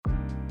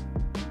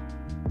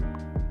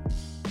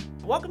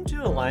Welcome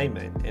to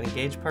Alignment, an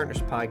Engaged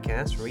Partners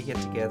podcast where we get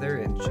together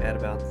and chat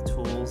about the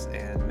tools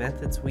and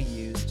methods we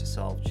use to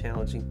solve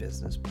challenging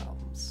business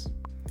problems.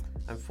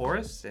 I'm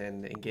Forrest,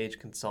 an Engaged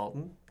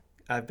consultant.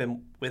 I've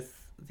been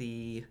with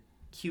the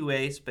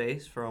QA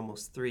space for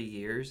almost 3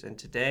 years, and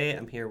today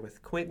I'm here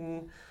with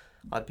Quinton.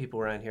 A lot of people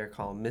around here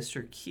call him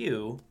Mr.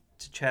 Q,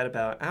 to chat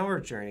about our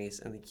journeys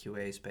in the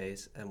QA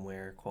space and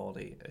where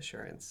quality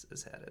assurance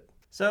is headed.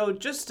 So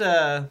just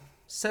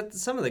set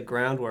some of the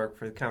groundwork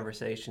for the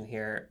conversation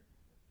here.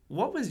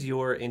 What was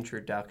your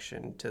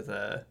introduction to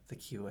the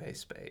QA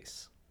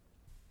space?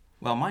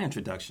 Well, my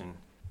introduction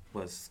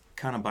was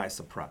kind of by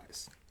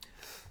surprise.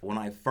 When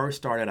I first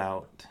started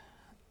out,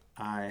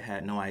 I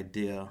had no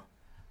idea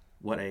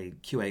what a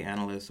QA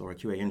analyst or a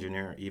QA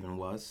engineer even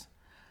was.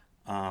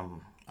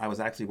 I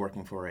was actually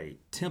working for a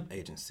temp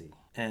agency,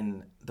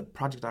 and the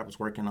project I was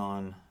working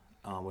on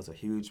was a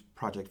huge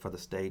project for the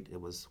state.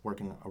 It was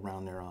working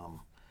around their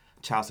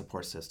child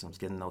support systems,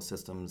 getting those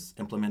systems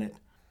implemented.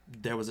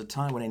 There was a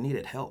time when they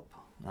needed help.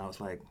 And I was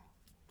like,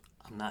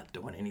 I'm not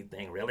doing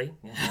anything really.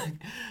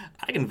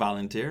 I can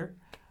volunteer.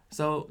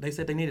 So they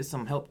said they needed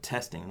some help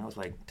testing. And I was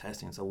like,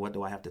 testing? So what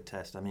do I have to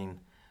test? I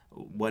mean,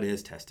 what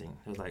is testing?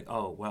 It was like,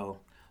 oh,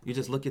 well, you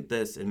just look at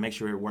this and make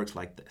sure it works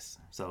like this.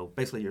 So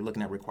basically you're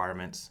looking at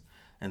requirements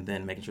and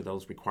then making sure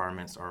those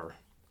requirements are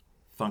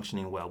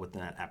functioning well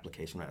within that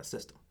application or that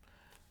system.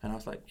 And I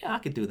was like, yeah, I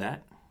could do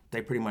that.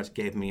 They pretty much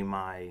gave me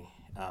my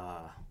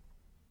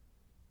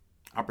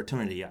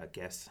opportunity, I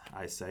guess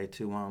I say,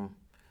 to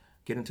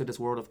get into this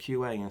world of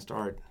QA and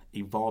start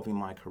evolving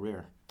my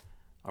career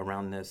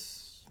around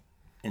this,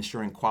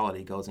 ensuring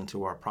quality goes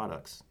into our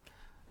products.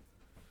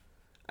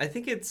 I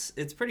think it's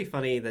pretty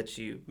funny that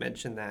you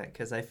mentioned that,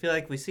 because I feel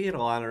like we see it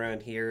a lot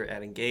around here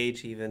at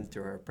Engage, even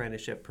through our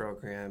apprenticeship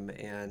program,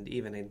 and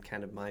even in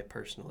kind of my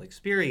personal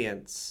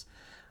experience.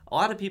 A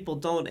lot of people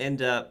don't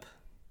end up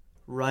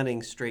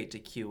running straight to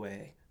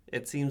QA.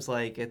 It seems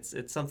like it's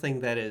something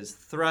that is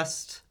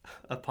thrust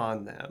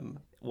upon them.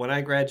 When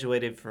I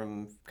graduated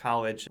from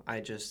college, I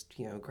just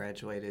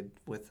graduated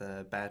with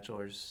a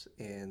bachelor's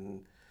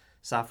in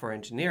software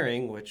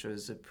engineering, which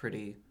was a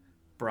pretty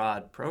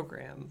broad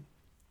program.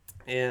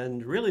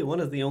 And really one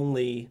of the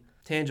only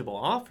tangible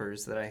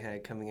offers that I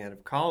had coming out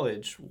of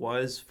college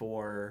was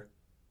for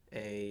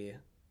a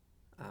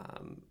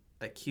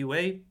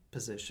QA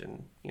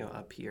position,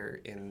 up here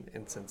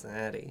in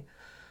Cincinnati.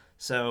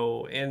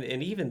 So,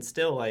 and even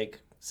still,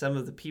 like, some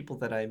of the people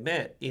that I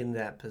met in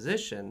that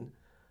position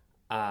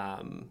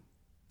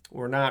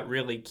were not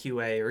really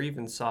QA or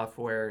even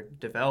software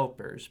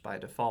developers by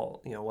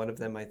default. One of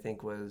them, I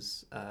think,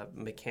 was a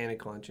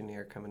mechanical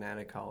engineer coming out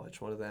of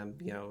college. One of them,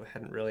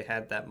 hadn't really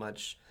had that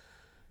much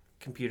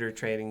computer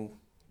training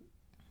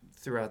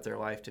throughout their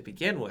life to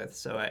begin with.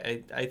 So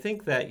I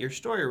think that your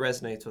story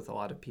resonates with a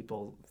lot of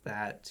people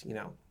that,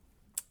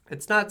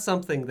 it's not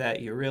something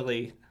that you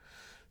really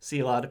see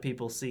a lot of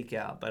people seek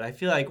out, but I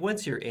feel like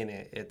once you're in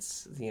it,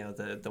 it's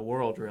the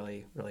world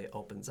really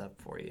opens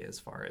up for you as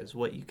far as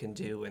what you can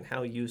do and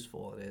how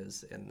useful it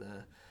is in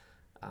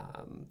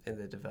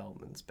the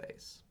development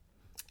space.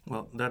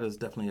 Well, that is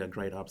definitely a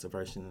great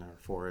observation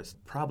for us.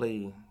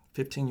 Probably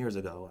 15 years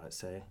ago, I'd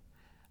say,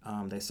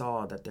 they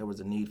saw that there was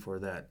a need for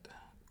that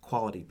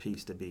quality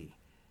piece to be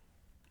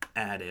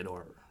added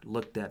or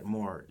looked at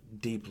more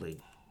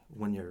deeply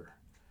when you're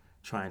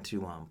trying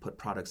to put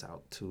products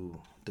out to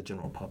the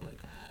general public.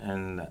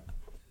 And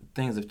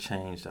things have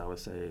changed, I would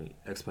say,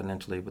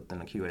 exponentially within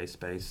the QA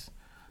space,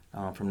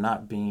 from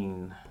not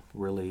being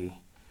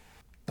really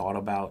thought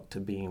about to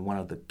being one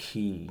of the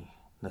key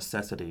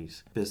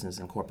necessities business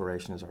and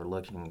corporations are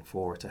looking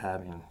for to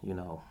having,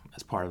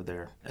 as part of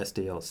their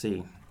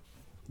SDLC.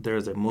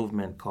 There's a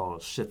movement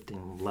called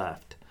shifting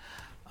left,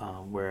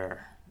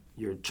 where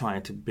you're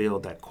trying to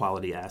build that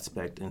quality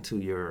aspect into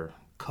your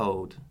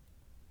code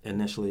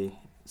initially,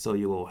 so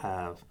you will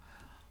have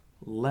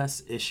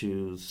less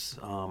issues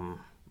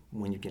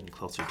when you're getting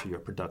closer to your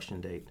production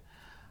date.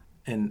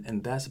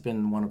 And that's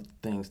been one of the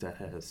things that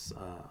has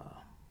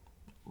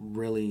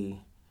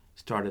really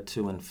started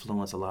to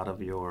influence a lot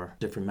of your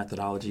different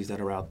methodologies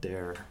that are out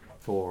there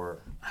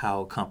for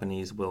how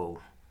companies will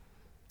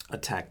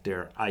attack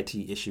their IT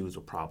issues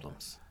or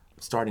problems.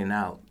 Starting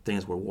out,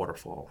 things were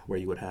waterfall, where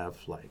you would have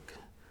like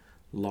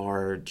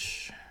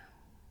large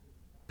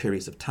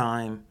periods of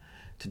time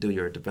to do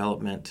your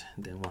development.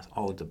 Then once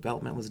all the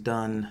development was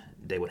done,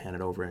 they would hand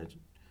it over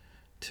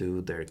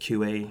to their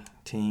QA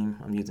team.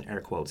 I'm using air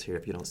quotes here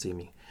if you don't see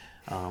me.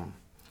 And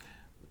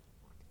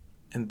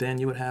then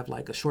you would have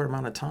like a short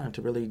amount of time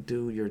to really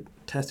do your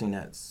testing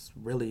that's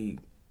really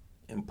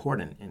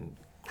important and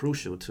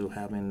crucial to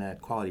having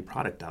that quality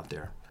product out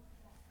there.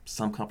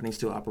 Some companies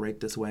still operate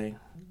this way.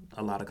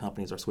 A lot of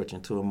companies are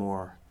switching to a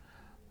more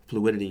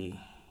fluidity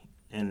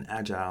and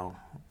agile,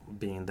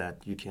 being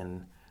that you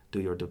can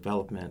do your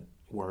development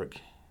work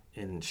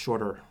in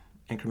shorter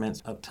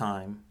increments of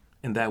time.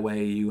 And that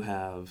way you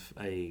have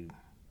a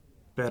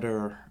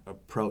better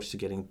approach to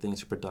getting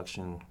things to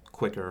production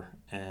quicker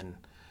and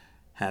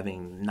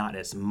having not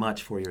as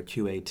much for your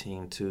QA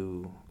team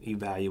to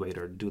evaluate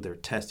or do their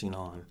testing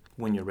on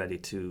when you're ready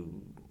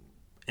to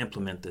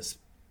implement this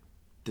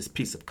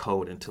piece of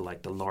code into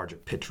like the larger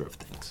picture of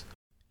things.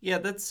 Yeah,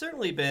 that's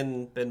certainly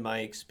been my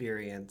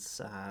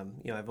experience.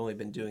 I've only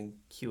been doing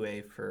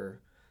QA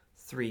for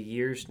 3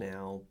 years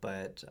now,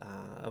 but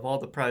of all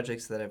the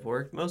projects that I've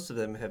worked, most of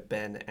them have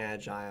been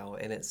agile,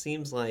 and it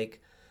seems like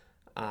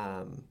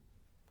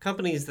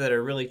companies that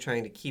are really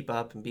trying to keep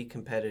up and be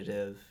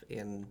competitive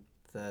in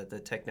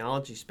the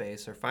technology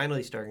space are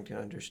finally starting to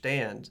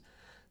understand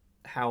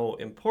how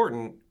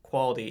important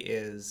quality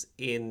is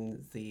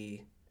in the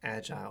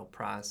agile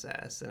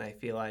process. And I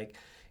feel like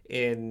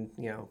in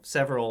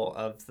several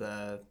of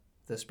the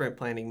sprint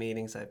planning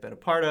meetings I've been a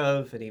part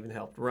of and even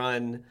helped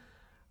run,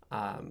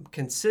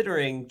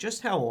 considering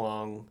just how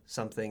long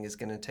something is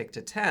going to take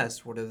to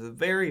test, what are the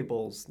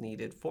variables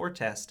needed for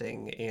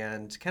testing,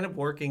 and kind of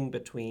working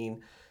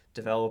between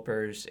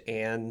developers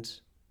and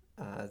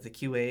the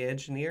QA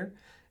engineer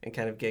and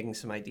kind of getting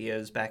some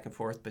ideas back and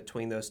forth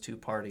between those two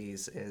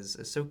parties is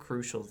so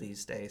crucial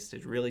these days to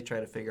really try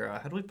to figure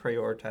out how do we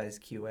prioritize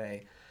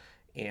QA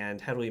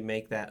and how do we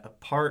make that a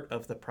part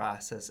of the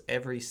process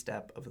every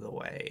step of the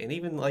way. And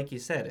even like you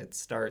said, it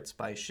starts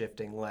by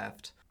shifting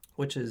left,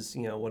 which is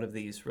one of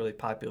these really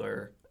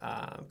popular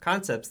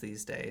concepts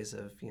these days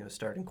of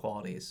starting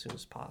quality as soon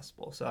as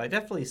possible. So I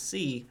definitely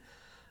see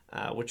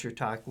what you're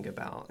talking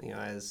about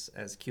as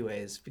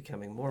QA is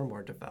becoming more and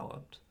more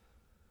developed.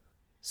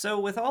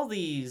 So with all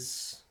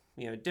these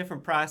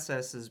different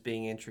processes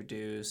being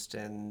introduced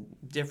and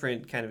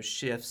different kind of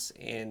shifts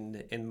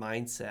in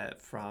mindset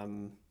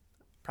from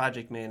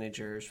project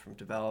managers, from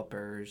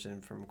developers,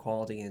 and from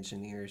quality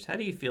engineers, how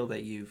do you feel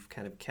that you've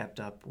kind of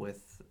kept up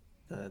with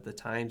the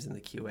times in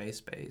the QA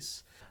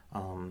space?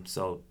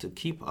 So to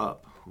keep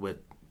up with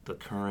the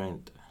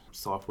current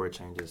software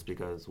changes,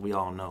 because we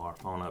all know our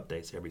phone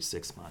updates every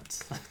 6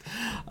 months,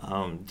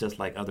 just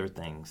like other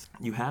things,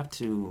 you have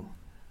to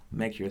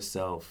make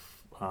yourself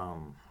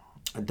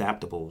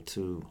adaptable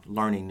to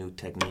learning new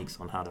techniques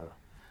on how to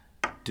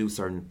do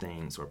certain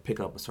things or pick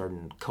up a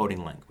certain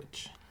coding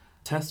language.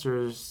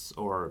 Testers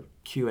or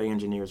QA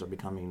engineers are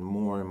becoming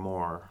more and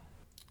more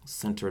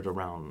centered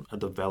around a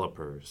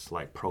developer's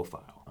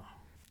profile.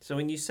 So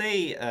when you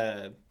say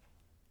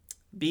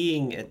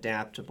being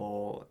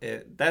adaptable,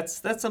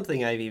 that's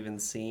something I've even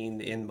seen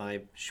in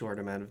my short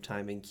amount of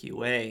time in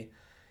QA.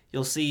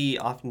 You'll see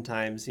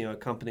oftentimes, a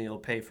company will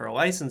pay for a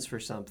license for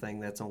something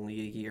that's only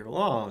a year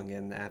long,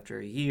 and after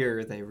a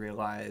year they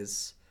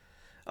realize,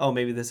 oh,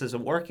 maybe this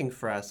isn't working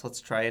for us.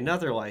 Let's try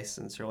another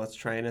license, or let's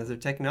try another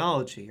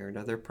technology, or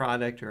another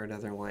product, or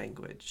another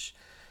language.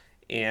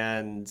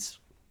 And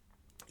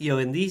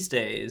in these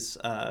days,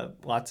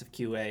 lots of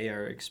QA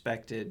are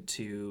expected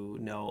to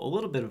know a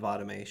little bit of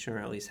automation, or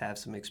at least have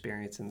some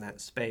experience in that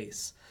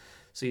space.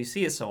 So you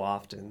see it so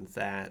often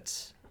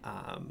that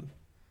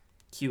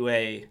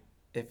QA,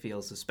 it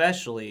feels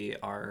especially,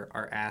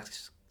 are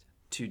asked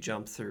to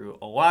jump through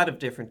a lot of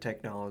different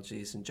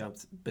technologies and jump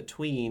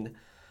between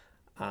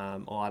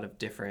a lot of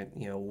different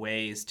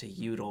ways to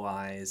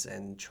utilize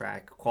and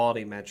track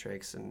quality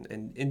metrics and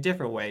in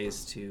different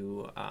ways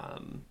to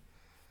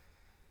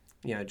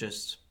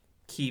just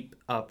keep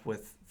up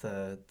with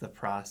the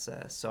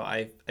process. So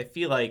I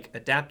feel like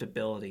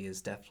adaptability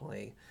is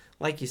definitely,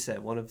 like you said,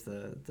 one of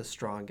the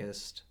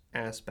strongest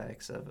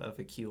aspects of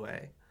a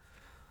QA.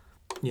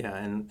 Yeah,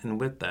 and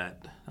with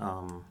that,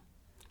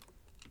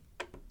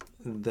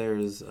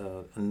 there's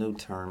a new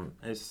term.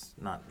 It's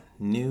not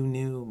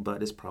new,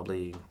 but it's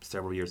probably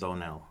several years old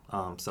now.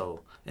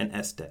 So an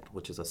SDET,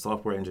 which is a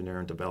software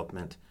engineering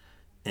development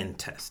and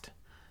test.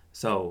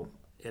 So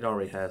it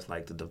already has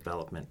the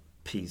development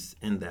piece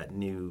in that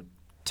new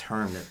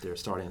term that they're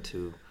starting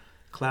to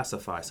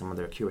classify some of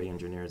their QA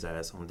engineers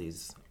as on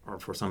these, or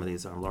for some of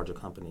these larger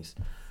companies.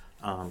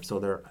 So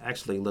they're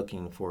actually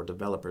looking for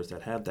developers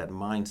that have that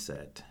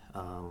mindset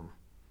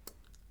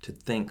to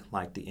think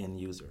like the end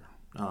user.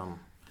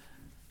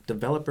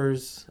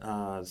 Developers,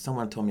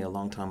 someone told me a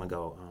long time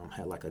ago,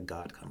 had a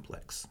God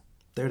complex.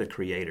 They're the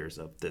creators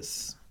of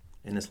this,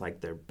 and it's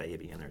like their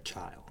baby and their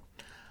child.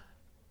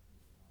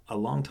 A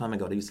long time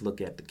ago, they used to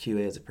look at the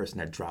QA as a person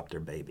that dropped their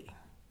baby,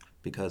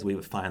 because we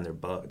would find their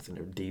bugs and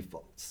their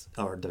defaults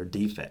or their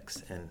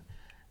defects, and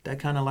that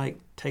kind of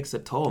takes a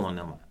toll on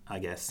them, I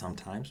guess,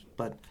 sometimes.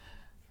 But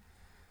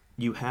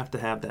you have to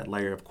have that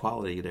layer of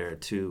quality there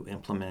to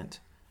implement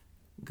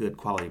good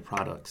quality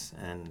products.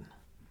 And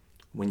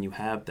when you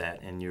have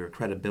that and your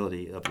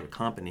credibility of your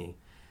company,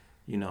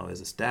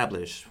 is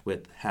established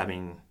with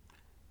having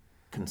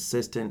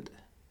consistent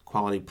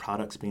quality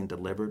products being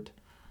delivered,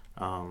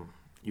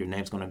 your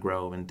name's going to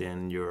grow, and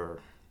then your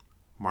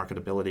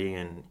marketability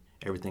and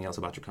everything else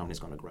about your company is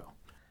going to grow.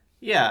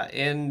 Yeah,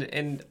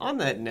 and on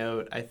that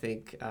note, I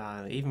think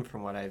even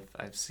from what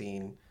I've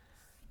seen,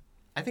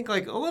 I think a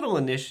little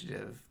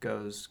initiative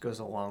goes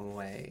a long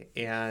way.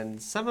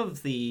 And some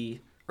of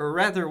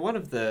one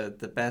of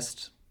the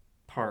best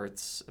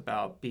parts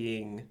about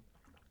being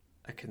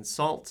a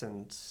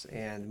consultant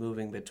and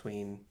moving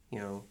between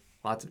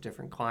lots of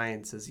different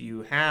clients is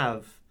you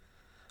have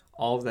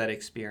all of that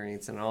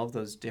experience and all of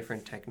those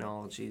different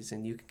technologies,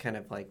 and you can kind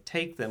of like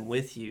take them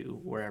with you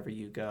wherever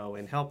you go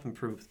and help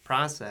improve the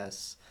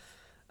process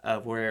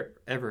of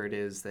wherever it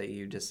is that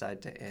you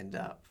decide to end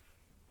up.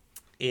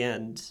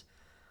 And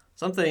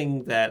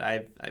something that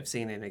I've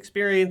seen in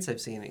experience,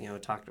 I've seen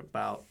it, talked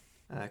about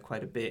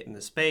quite a bit in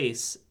the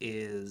space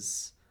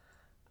is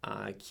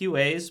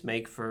QAs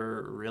make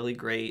for really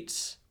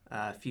great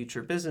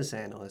future business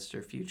analysts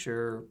or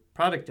future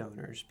product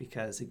owners,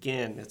 because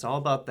again, it's all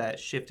about that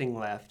shifting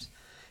left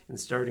and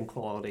starting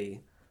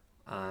quality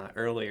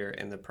earlier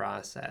in the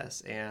process.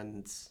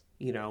 And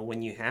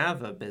when you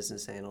have a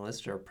business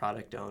analyst or a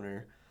product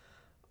owner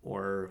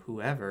or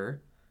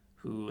whoever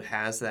who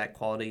has that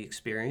quality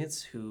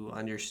experience, who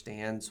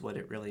understands what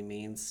it really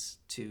means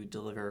to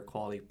deliver a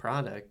quality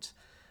product,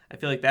 I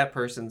feel like that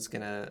person's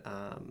gonna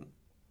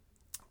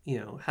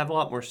have a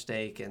lot more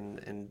stake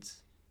and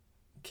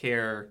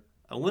care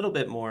a little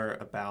bit more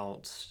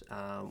about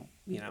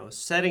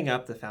setting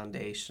up the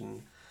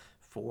foundation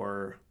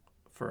for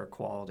a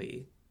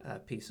quality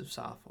piece of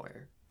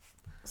software.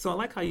 So I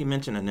like how you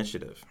mentioned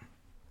initiative.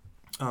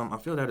 I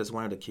feel that is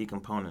one of the key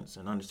components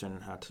in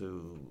understanding how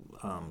to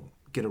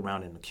get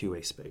around in the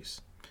QA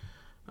space.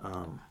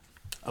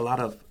 A lot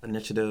of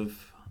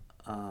initiative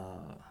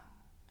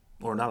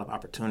or a lot of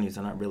opportunities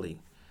are not really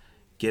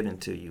given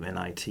to you in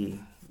IT.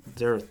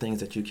 There are things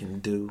that you can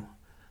do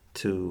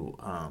to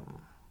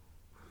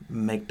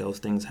make those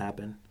things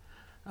happen,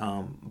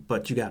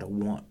 but you got to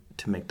want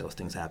to make those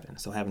things happen.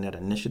 So having that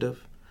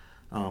initiative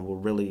will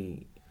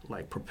really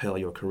propel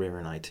your career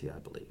in IT, I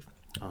believe.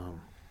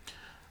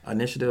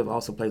 Initiative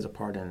also plays a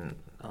part in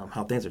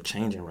how things are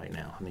changing right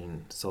now. I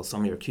mean, so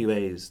some of your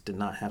QAs did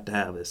not have to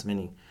have as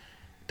many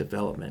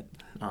developer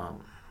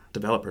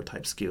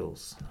type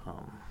skills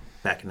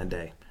back in the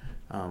day.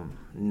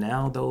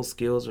 Now those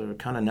skills are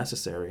kind of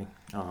necessary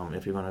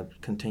if you're going to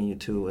continue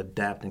to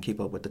adapt and keep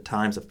up with the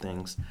times of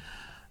things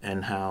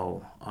and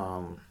how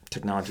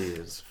technology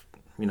is,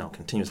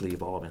 continuously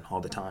evolving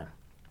all the time.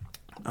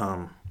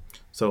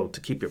 So to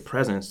keep your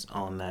presence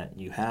on that,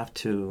 you have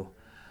to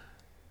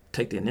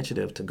take the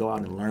initiative to go out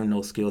and learn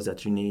those skills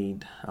that you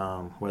need,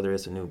 whether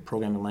it's a new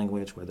programming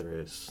language, whether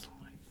it's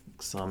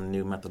some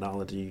new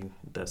methodology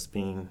that's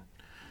being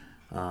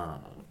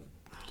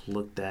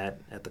looked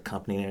at the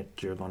company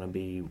that you're going to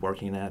be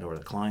working at or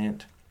the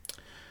client.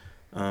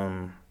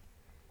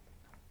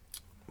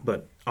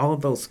 But all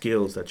of those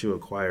skills that you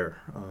acquire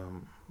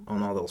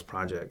on all those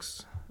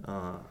projects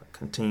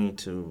continue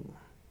to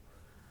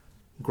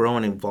grow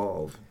and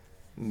evolve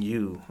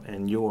you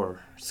and your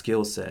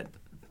skill set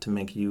to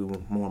make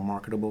you more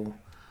marketable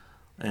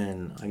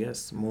and, I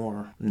guess,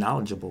 more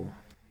knowledgeable.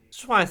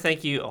 Just want to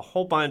thank you a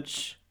whole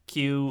bunch,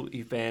 Q.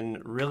 You've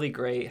been really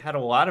great, had a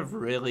lot of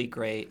really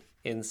great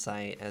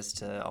insight as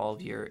to all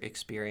of your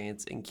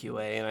experience in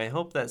QA, and I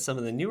hope that some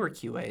of the newer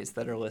QAs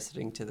that are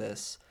listening to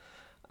this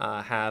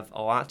have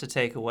a lot to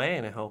take away,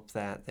 and I hope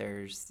that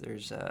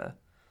there's a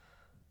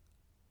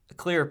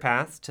clear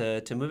path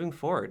to moving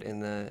forward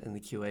in the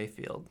QA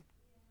field.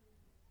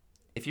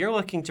 If you're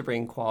looking to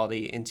bring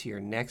quality into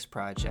your next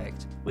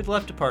project, we'd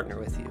love to partner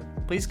with you.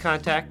 Please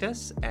contact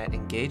us at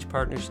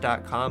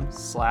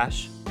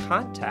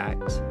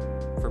engagepartners.com/contact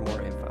for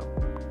more info.